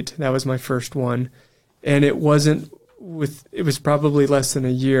state. That was my first one. And it was probably less than a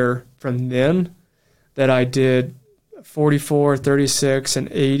year from then that I did 44, 36, and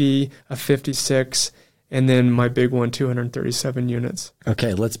 80, a 56, and then my big one, 237 units.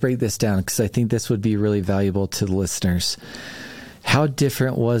 Okay, let's break this down because I think this would be really valuable to the listeners. How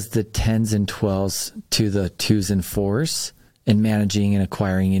different was the 10s and 12s to the 2s and 4s in managing and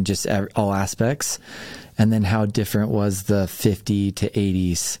acquiring in just all aspects? And then how different was the 50 to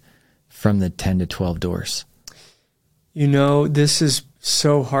 80s from the 10 to 12 doors? This is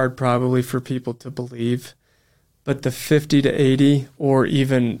so hard probably for people to believe, but the 50 to 80 or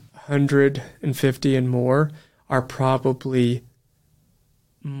even 150 and more are probably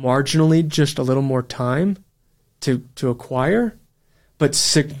marginally just a little more time to acquire, but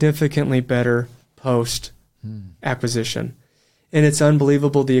significantly better post acquisition. And it's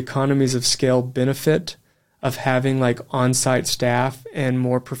unbelievable the economies of scale benefit of having like on-site staff and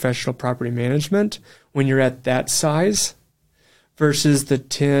more professional property management when you're at that size versus the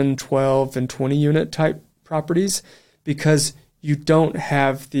 10, 12, and 20 unit type properties, because you don't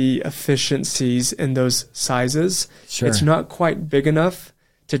have the efficiencies in those sizes. Sure. It's not quite big enough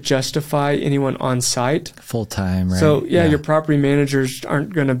to justify anyone on site. Full-time, right? So, your property managers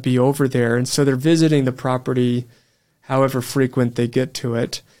aren't going to be over there. And so they're visiting the property however frequent they get to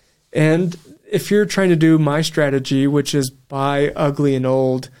it. And if you're trying to do my strategy, which is buy ugly and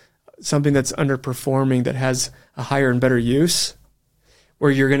old, something that's underperforming that has a higher and better use,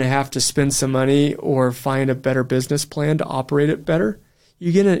 where you're going to have to spend some money or find a better business plan to operate it better,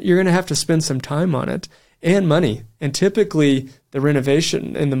 you're going to have to spend some time on it and money. And typically the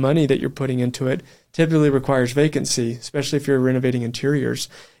renovation and the money that you're putting into it typically requires vacancy, especially if you're renovating interiors.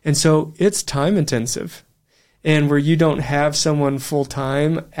 And so it's time intensive. And where you don't have someone full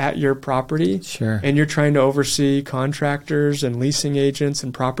time at your property, and you're trying to oversee contractors and leasing agents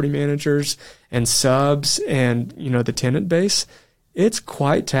and property managers and subs and the tenant base, it's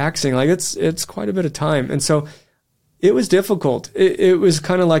quite taxing. Like it's quite a bit of time. And so it was difficult. It was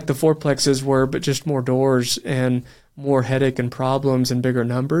kind of like the fourplexes were, but just more doors and more headache and problems and bigger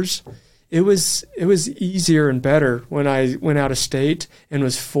numbers. It was easier and better when I went out of state and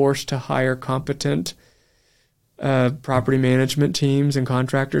was forced to hire competent property management teams and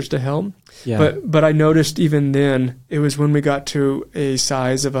contractors to help. Yeah. But I noticed even then, it was when we got to a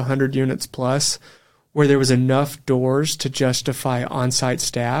size of 100 units plus, where there was enough doors to justify on-site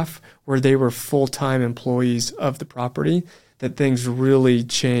staff, where they were full-time employees of the property, that things really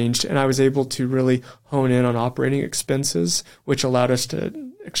changed. And I was able to really hone in on operating expenses, which allowed us to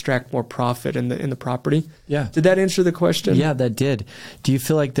extract more profit in the property. Yeah. Did that answer the question? Yeah, that did. Do you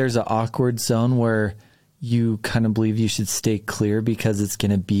feel like there's an awkward zone where you kind of believe you should stay clear because it's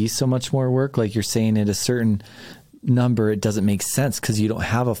going to be so much more work? Like you're saying at a certain number, it doesn't make sense because you don't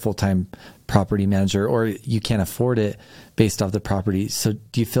have a full-time property manager or you can't afford it based off the property. So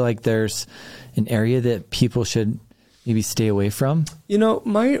do you feel like there's an area that people should maybe stay away from?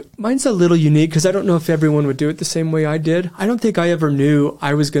 Mine's a little unique because I don't know if everyone would do it the same way I did. I don't think I ever knew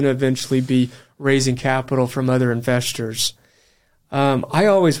I was going to eventually be raising capital from other investors. I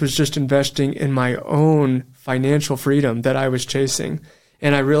always was just investing in my own financial freedom that I was chasing.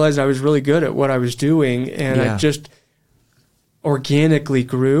 And I realized I was really good at what I was doing, and I just organically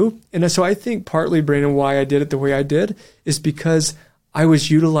grew. And so I think partly, Brandon, why I did it the way I did is because I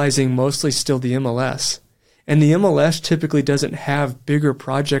was utilizing mostly still the MLS. And the MLS typically doesn't have bigger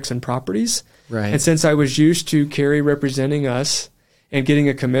projects and properties. Right. And since I was used to Carrie representing us and getting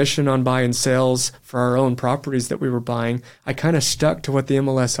a commission on buy and sales for our own properties that we were buying, I kind of stuck to what the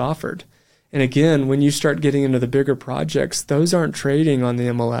MLS offered. And again, when you start getting into the bigger projects, those aren't trading on the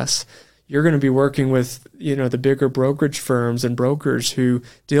MLS. You're going to be working with, the bigger brokerage firms and brokers who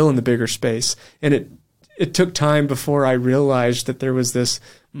deal in the bigger space. And it took time before I realized that there was this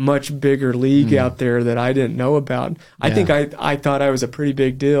much bigger league out there that I didn't know about. I think I thought I was a pretty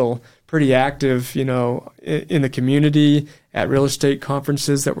big deal, pretty active, in the community, at real estate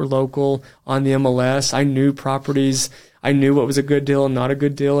conferences that were local, on the MLS. I knew properties. I knew what was a good deal and not a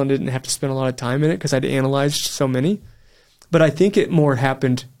good deal and didn't have to spend a lot of time in it because I'd analyzed so many. But I think it more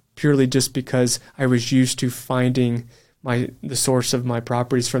happened purely just because I was used to finding the source of my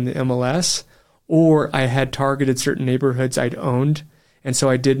properties from the MLS, or I had targeted certain neighborhoods I'd owned And so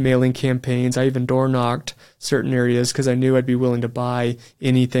I did mailing campaigns. I even door knocked certain areas because I knew I'd be willing to buy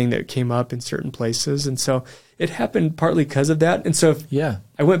anything that came up in certain places. And so it happened partly because of that. And so if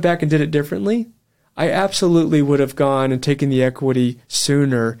I went back and did it differently, I absolutely would have gone and taken the equity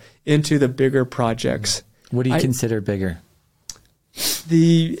sooner into the bigger projects. What do you consider bigger?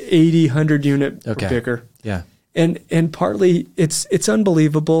 The 80, 100 unit or bigger. Yeah. And partly it's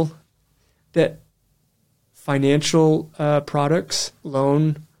unbelievable that financial products,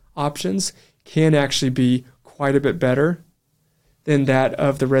 loan options can actually be quite a bit better than that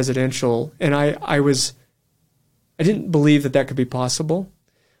of the residential. And I didn't believe that could be possible.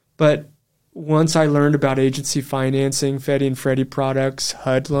 But once I learned about agency financing, Freddie and Freddie products,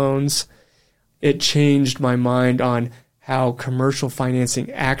 HUD loans, it changed my mind on how commercial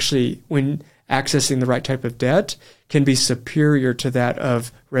financing actually, when accessing the right type of debt, can be superior to that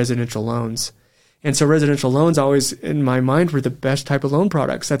of residential loans. And so residential loans always, in my mind, were the best type of loan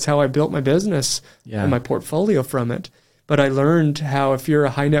products. That's how I built my business and my portfolio from it. But I learned how if you're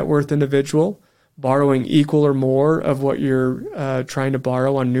a high net worth individual, borrowing equal or more of what you're trying to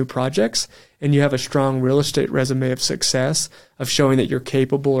borrow on new projects, and you have a strong real estate resume of success, of showing that you're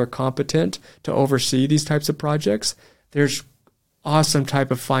capable or competent to oversee these types of projects, there's awesome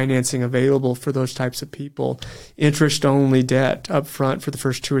type of financing available for those types of people. Interest-only debt up front for the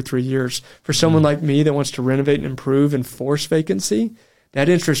first 2 or 3 years. For someone like me that wants to renovate and improve and force vacancy, that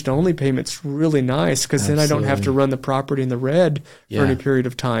interest-only payment's really nice because then I don't have to run the property in the red for any period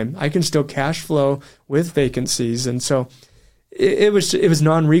of time. I can still cash flow with vacancies. And so it was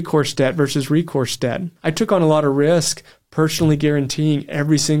non-recourse debt versus recourse debt. I took on a lot of risk personally guaranteeing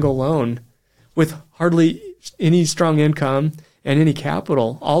every single loan with hardly any strong income and any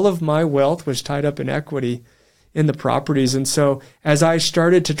capital. All of my wealth was tied up in equity in the properties. And so as I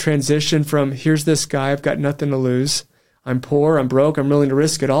started to transition from here's this guy, I've got nothing to lose, I'm poor, I'm broke, I'm willing to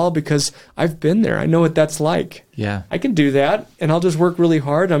risk it all because I've been there. I know what that's like. Yeah. I can do that and I'll just work really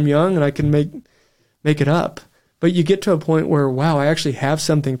hard. I'm young and I can make it up. But you get to a point where, wow, I actually have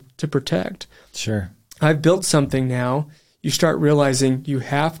something to protect. Sure. I've built something now. You start realizing you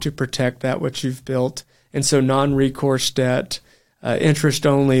have to protect that what you've built. And so non-recourse debt,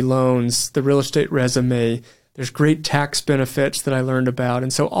 interest-only loans, the real estate resume, there's great tax benefits that I learned about.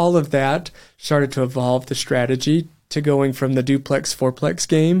 And so all of that started to evolve the strategy to going from the duplex, fourplex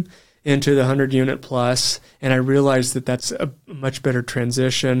game into the 100-unit plus. And I realized that that's a much better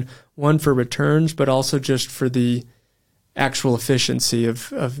transition, one for returns, but also just for the actual efficiency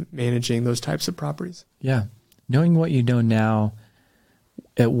of managing those types of properties. Yeah. Knowing what you know now,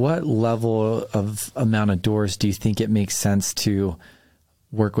 at what level of amount of doors do you think it makes sense to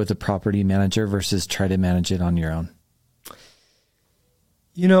work with a property manager versus try to manage it on your own?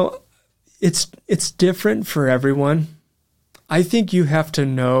 You know, it's different for everyone. I think you have to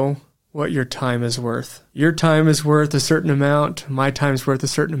know what your time is worth. Your time is worth a certain amount. My time's worth a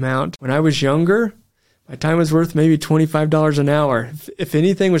certain amount. When I was younger, my time was worth maybe $25 an hour. If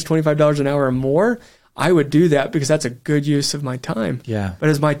anything was $25 an hour or more, I would do that because that's a good use of my time. Yeah. But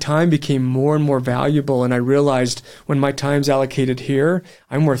as my time became more and more valuable and I realized when my time's allocated here,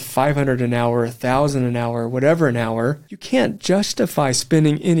 I'm worth $500 an hour, $1,000 an hour, whatever an hour, you can't justify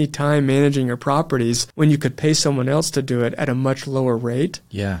spending any time managing your properties when you could pay someone else to do it at a much lower rate.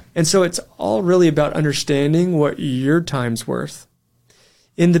 Yeah. And so it's all really about understanding what your time's worth.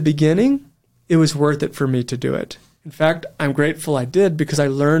 In the beginning, it was worth it for me to do it. In fact, I'm grateful I did because I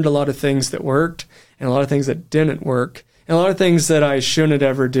learned a lot of things that worked and a lot of things that didn't work, and a lot of things that I shouldn't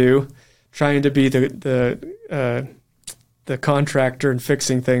ever do. Trying to be the contractor and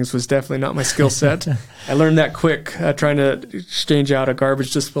fixing things was definitely not my skill set. I learned that quick, trying to exchange out a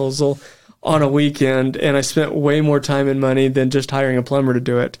garbage disposal on a weekend, and I spent way more time and money than just hiring a plumber to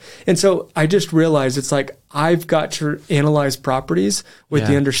do it. And so I just realized it's like I've got to analyze properties with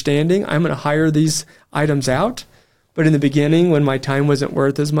the understanding I'm going to hire these items out. But in the beginning, when my time wasn't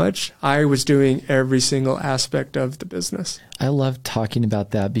worth as much, I was doing every single aspect of the business. I love talking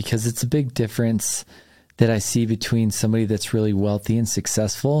about that because it's a big difference that I see between somebody that's really wealthy and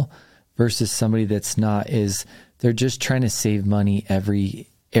successful versus somebody that's not, is they're just trying to save money every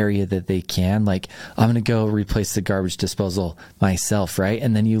area that they can. Like, I'm going to go replace the garbage disposal myself, right?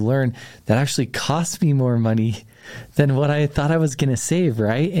 And then you learn that actually costs me more money than what I thought I was going to save,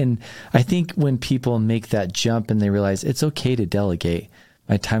 right? And I think when people make that jump and they realize it's okay to delegate,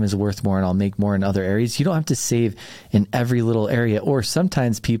 my time is worth more and I'll make more in other areas. You don't have to save in every little area. Or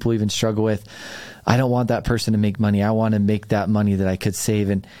sometimes people even struggle with, I don't want that person to make money. I want to make that money that I could save.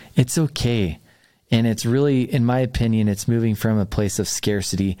 And it's okay. And it's really, in my opinion, it's moving from a place of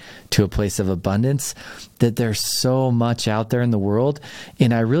scarcity to a place of abundance, that there's so much out there in the world.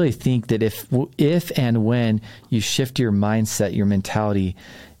 And I really think that if and when you shift your mindset, your mentality,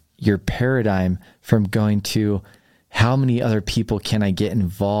 your paradigm from going to how many other people can I get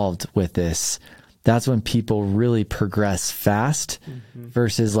involved with this, that's when people really progress fast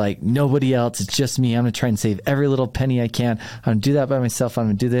versus like nobody else. It's just me. I'm going to try and save every little penny I can. I'm going to do that by myself. I'm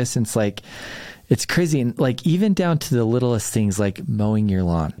going to do this. And it's like, it's crazy. And like, even down to the littlest things like mowing your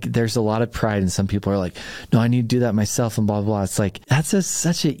lawn, there's a lot of pride. And some people are like, no, I need to do that myself and blah, blah, blah. It's like, that's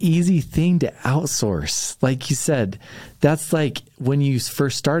such an easy thing to outsource. Like you said, that's like when you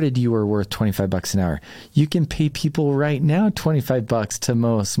first started, you were worth $25 an hour. You can pay people right now $25 to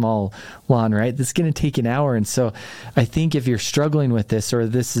mow a small lawn, right? That's going to take an hour. And so I think if you're struggling with this, or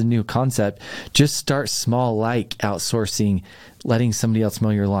this is a new concept, just start small, like outsourcing, letting somebody else mow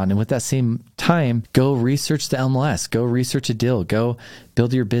your lawn. And with that same time, go research the MLS, go research a deal, go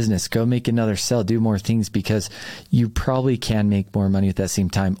build your business, go make another sell, do more things, because you probably can make more money at that same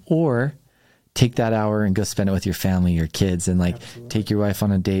time. Or take that hour and go spend it with your family, your kids, and like take your wife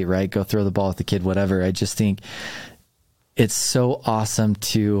on a date, right? Go throw the ball with the kid, whatever. I just think it's so awesome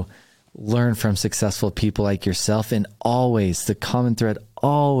to learn from successful people like yourself. And always, the common thread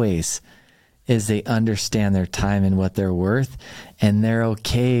always is they understand their time and what they're worth, and they're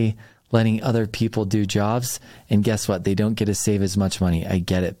okay letting other people do jobs. And guess what? They don't get to save as much money. I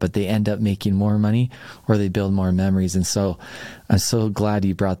get it, but they end up making more money, or they build more memories. And so I'm so glad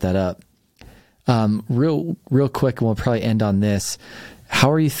you brought that up. Real quick, and we'll probably end on this. How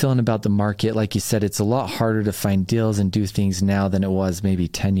are you feeling about the market? Like you said, it's a lot harder to find deals and do things now than it was maybe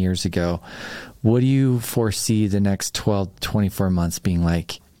 10 years ago. What do you foresee the next 12, 24 months being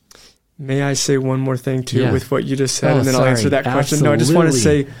like? May I say one more thing too with what you just said, and then I'll answer that question. Absolutely. No, I just want to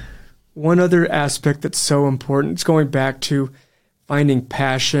say one other aspect that's so important. It's going back to finding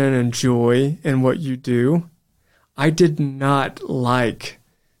passion and joy in what you do. I did not like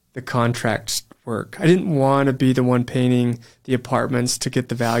the contract work. I didn't want to be the one painting the apartments to get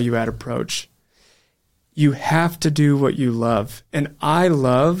the value add approach. You have to do what you love. And I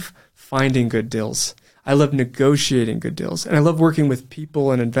love finding good deals. I love negotiating good deals. And I love working with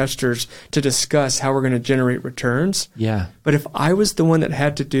people and investors to discuss how we're going to generate returns. Yeah. But if I was the one that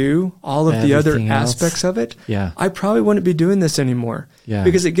had to do all of the other aspects of it, I probably wouldn't be doing this anymore. Yeah.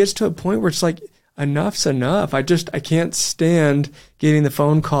 Because it gets to a point where it's like, enough's enough. I can't stand getting the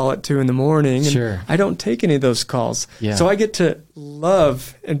phone call at 2 a.m. and I don't take any of those calls. Yeah. So I get to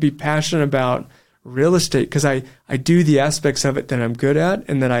love and be passionate about real estate because I do the aspects of it that I'm good at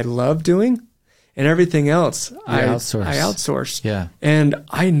and that I love doing, and everything else I outsource. Yeah. And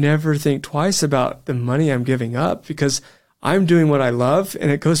I never think twice about the money I'm giving up because I'm doing what I love,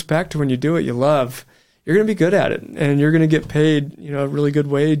 and it goes back to when you do what you love, you're going to be good at it, and you're going to get paid, a really good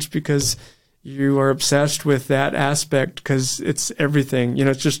wage because you are obsessed with that aspect because it's everything.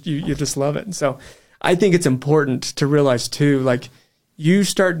 It's just you just love it. And so I think it's important to realize too, like you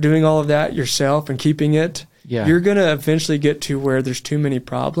start doing all of that yourself and keeping it, you're going to eventually get to where there's too many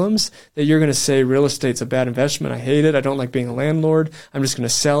problems that you're going to say real estate's a bad investment. I hate it. I don't like being a landlord. I'm just going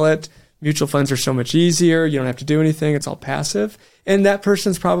to sell it. Mutual funds are so much easier. You don't have to do anything. It's all passive. And that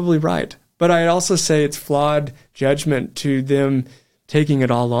person's probably right. But I'd also say it's flawed judgment to them taking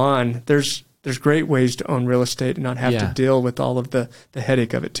it all on. There's great ways to own real estate and not have to deal with all of the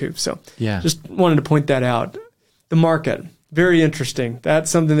headache of it too. So just wanted to point that out. The market, very interesting.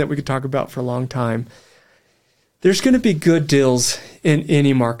 That's something that we could talk about for a long time. There's going to be good deals in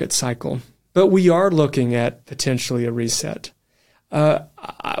any market cycle, but we are looking at potentially a reset.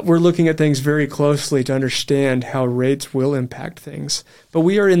 We're looking at things very closely to understand how rates will impact things. But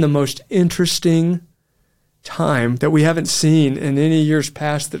we are in the most interesting time that we haven't seen in any years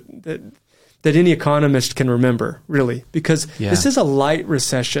past that any economist can remember, really, because this is a light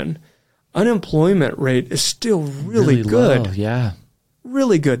recession. Unemployment rate is still really good. Low,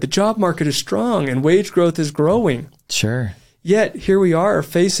 really good. The job market is strong and wage growth is growing. Sure. Yet here we are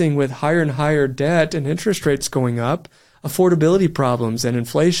facing with higher and higher debt and interest rates going up, affordability problems and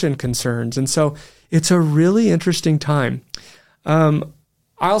inflation concerns. And so it's a really interesting time.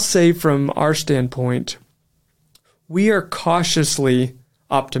 I'll say from our standpoint, we are cautiously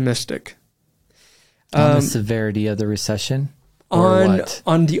optimistic. On the severity of the recession?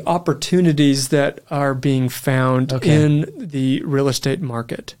 On the opportunities that are being found in the real estate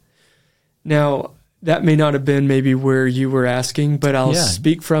market. Now, that may not have been maybe where you were asking, but I'll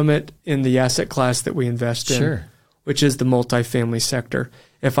speak from it in the asset class that we invest in, which is the multifamily sector.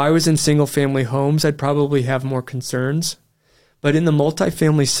 If I was in single-family homes, I'd probably have more concerns. But in the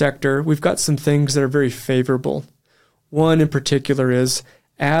multifamily sector, we've got some things that are very favorable. One in particular is,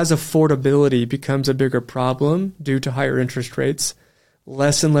 as affordability becomes a bigger problem due to higher interest rates,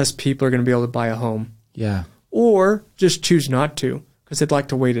 less and less people are going to be able to buy a home. Yeah. Or just choose not to because they'd like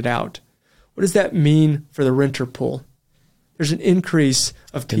to wait it out. What does that mean for the renter pool? There's an increase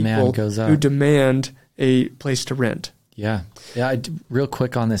of people who demand a place to rent. Yeah. Yeah. Real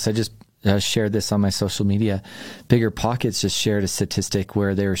quick on this, I just shared this on my social media. Bigger Pockets just shared a statistic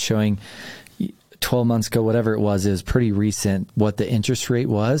where they were showing 12 months ago, whatever it was pretty recent, what the interest rate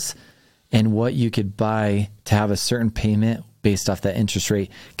was and what you could buy to have a certain payment based off that interest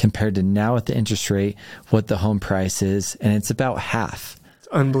rate compared to now at the interest rate, what the home price is. And it's about half. It's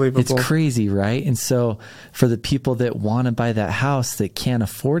unbelievable. It's crazy, right? And so for the people that want to buy that house that can't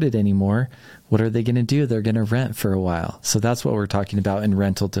afford it anymore, what are they going to do? They're going to rent for a while. So that's what we're talking about in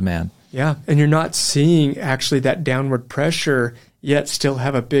rental demand. Yeah. And you're not seeing actually that downward pressure yet still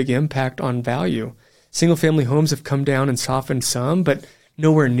have a big impact on value. Single family homes have come down and softened some, but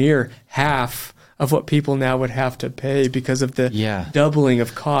nowhere near half of what people now would have to pay because of the doubling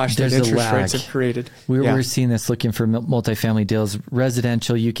of cost that interest rates have created. We're seeing this looking for multifamily deals.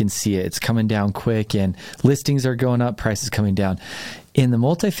 Residential, you can see it. It's coming down quick and listings are going up, prices coming down. In the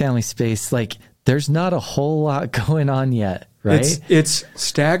multifamily space, like there's not a whole lot going on yet, right? It's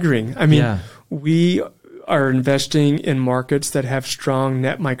staggering. I mean, we are investing in markets that have strong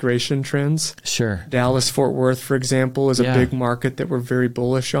net migration trends. Sure. Dallas-Fort Worth, for example, is a big market that we're very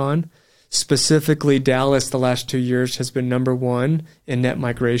bullish on. Specifically, Dallas, the last 2 years, has been number one in net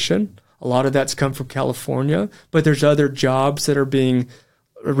migration. A lot of that's come from California, but there's other jobs that are being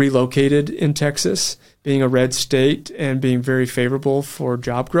relocated in Texas, being a red state and being very favorable for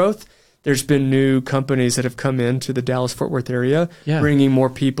job growth. There's been new companies that have come into the Dallas-Fort Worth area, bringing more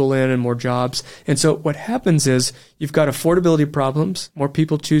people in and more jobs. And so what happens is you've got affordability problems, more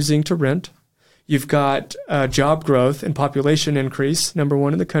people choosing to rent. You've got job growth and population increase, number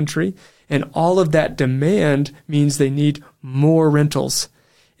one in the country. And all of that demand means they need more rentals.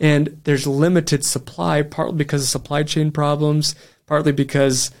 And there's limited supply, partly because of supply chain problems, partly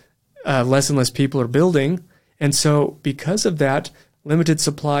because less and less people are building. And so because of that, limited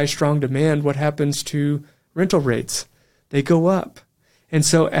supply, strong demand, what happens to rental rates? They go up. And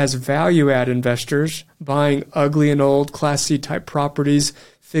so as value-add investors, buying ugly and old Class C type properties,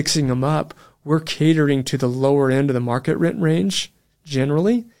 fixing them up, we're catering to the lower end of the market rent range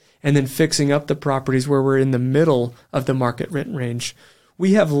generally, and then fixing up the properties where we're in the middle of the market rent range.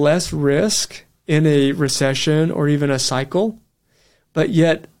 We have less risk in a recession or even a cycle, but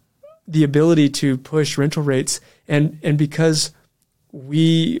yet the ability to push rental rates, and because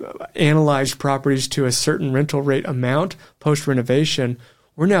we analyzed properties to a certain rental rate amount post-renovation,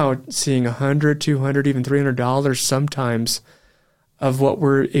 we're now seeing $100, $200, even $300 sometimes of what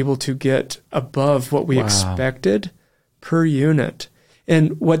we're able to get above what we expected per unit.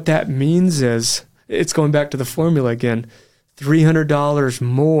 And what that means is, it's going back to the formula again, $300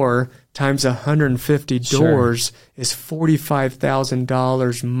 more times 150 doors is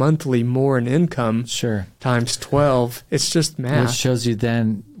 $45,000 monthly more in income times 12. It's just math. Which shows you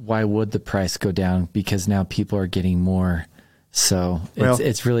then why would the price go down? Because now people are getting more. So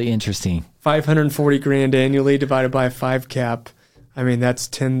it's really interesting. $540,000 annually divided by a 5 cap. I mean, that's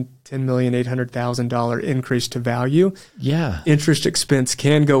 $10,800,000 increase to value. Yeah. Interest expense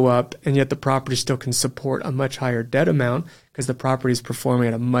can go up, and yet the property still can support a much higher debt amount because the property is performing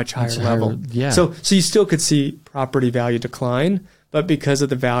at a much higher level. So you still could see property value decline, but because of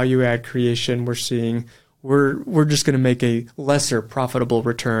the value add creation we're seeing, we're just going to make a lesser profitable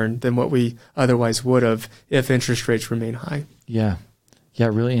return than what we otherwise would have if interest rates remain high. Yeah. Yeah,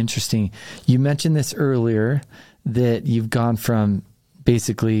 really interesting. You mentioned this earlier, that you've gone from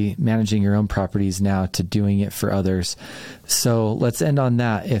basically managing your own properties now to doing it for others. So let's end on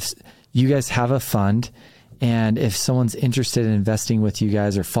that. If you guys have a fund, and if someone's interested in investing with you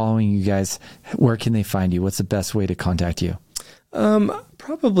guys or following you guys, where can they find you? What's the best way to contact you?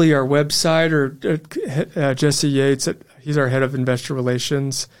 Probably our website, or Jesse Yates. He's our head of investor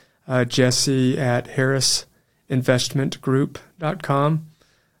relations. Jesse at harrisinvestmentgroup.com.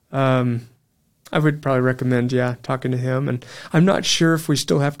 I would probably recommend, talking to him. And I'm not sure if we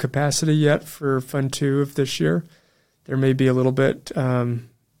still have capacity yet for Fund 2 of this year. There may be a little bit,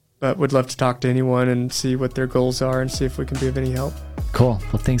 but would love to talk to anyone and see what their goals are and see if we can be of any help. Cool.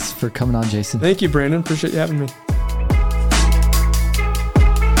 Well, thanks for coming on, Jason. Thank you, Brandon. Appreciate you having me.